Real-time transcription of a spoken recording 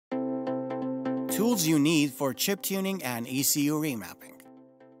Tools you need for chip tuning and ECU remapping.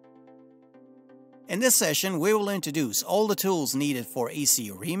 In this session, we will introduce all the tools needed for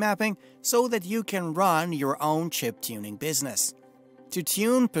ECU remapping so that you can run your own chip tuning business. To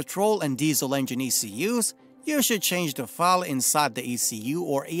tune petrol and diesel engine ECUs, you should change the file inside the ECU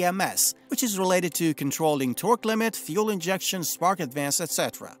or EMS, which is related to controlling torque limit, fuel injection, spark advance,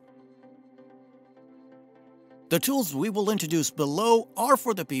 etc. The tools we will introduce below are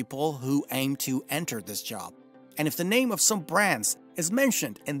for the people who aim to enter this job. And if the name of some brands is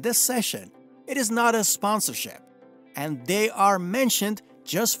mentioned in this session, it is not a sponsorship, and they are mentioned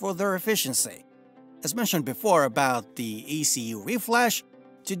just for their efficiency. As mentioned before about the ECU reflash,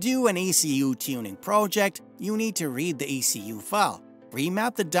 to do an ECU tuning project, you need to read the ECU file,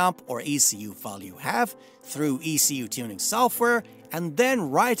 remap the dump or ECU file you have through ECU tuning software, and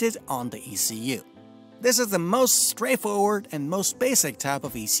then write it on the ECU. This is the most straightforward and most basic type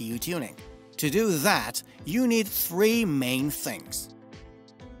of ECU tuning. To do that, you need three main things.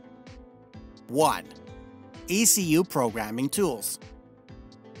 1. ECU programming tools.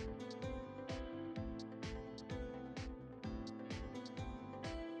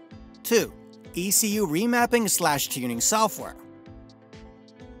 2. ECU remapping/tuning software.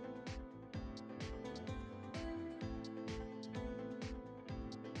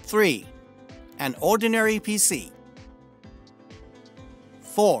 3. An ordinary PC.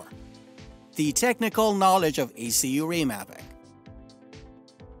 4. The technical knowledge of ECU remapping.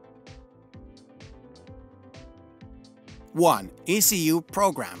 1. ECU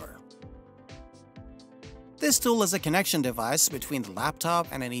Programmer. This tool is a connection device between the laptop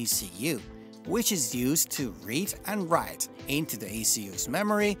and an ECU, which is used to read and write into the ECU's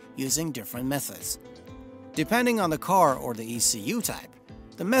memory using different methods. Depending on the car or the ECU type,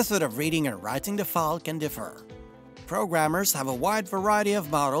 the method of reading and writing the file can differ. Programmers have a wide variety of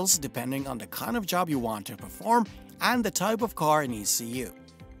models depending on the kind of job you want to perform and the type of car and ECU.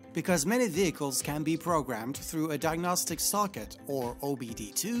 Because many vehicles can be programmed through a diagnostic socket or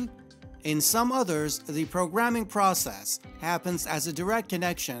OBD2, in some others, the programming process happens as a direct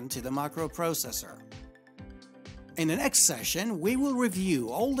connection to the microprocessor. In the next session, we will review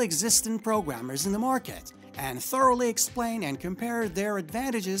all the existing programmers in the market and thoroughly explain and compare their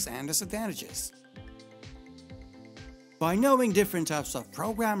advantages and disadvantages. By knowing different types of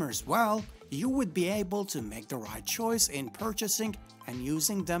programmers well, you would be able to make the right choice in purchasing and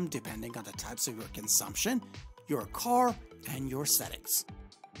using them depending on the types of your consumption, your car, and your settings.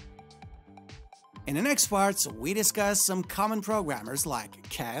 In the next parts, we discuss some common programmers like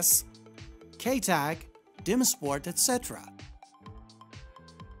KES, KTAG, DimSport, etc.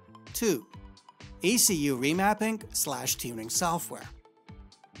 2. ECU remapping/tuning software.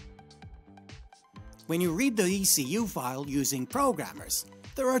 When you read the ECU file using programmers,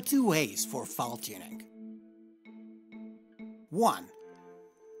 there are two ways for file tuning. 1.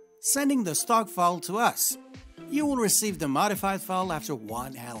 Sending the stock file to us. You will receive the modified file after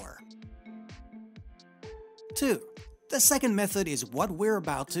 1 hour. 2. The second method is what we're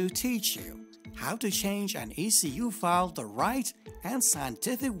about to teach you, how to change an ECU file the right and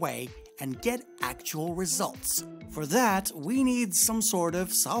scientific way and get actual results. For that, we need some sort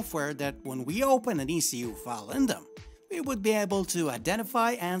of software that when we open an ECU file in them, we would be able to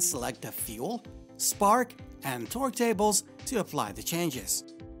identify and select the fuel, spark, and torque tables to apply the changes.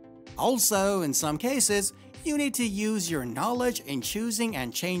 Also, in some cases, you need to use your knowledge in choosing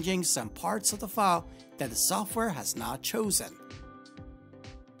and changing some parts of the file that the software has not chosen.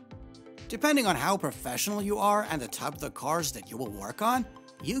 Depending on how professional you are and the type of the cars that you will work on,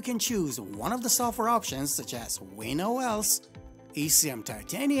 you can choose one of the software options such as WinOLS, ECM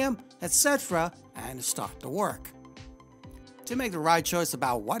Titanium, etc. and start the work. To make the right choice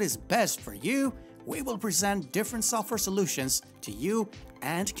about what is best for you, we will present different software solutions to you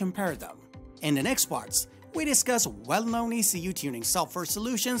and compare them. In the next parts, we discuss well-known ECU tuning software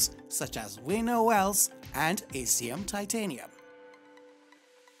solutions such as WinOLS and ECM Titanium.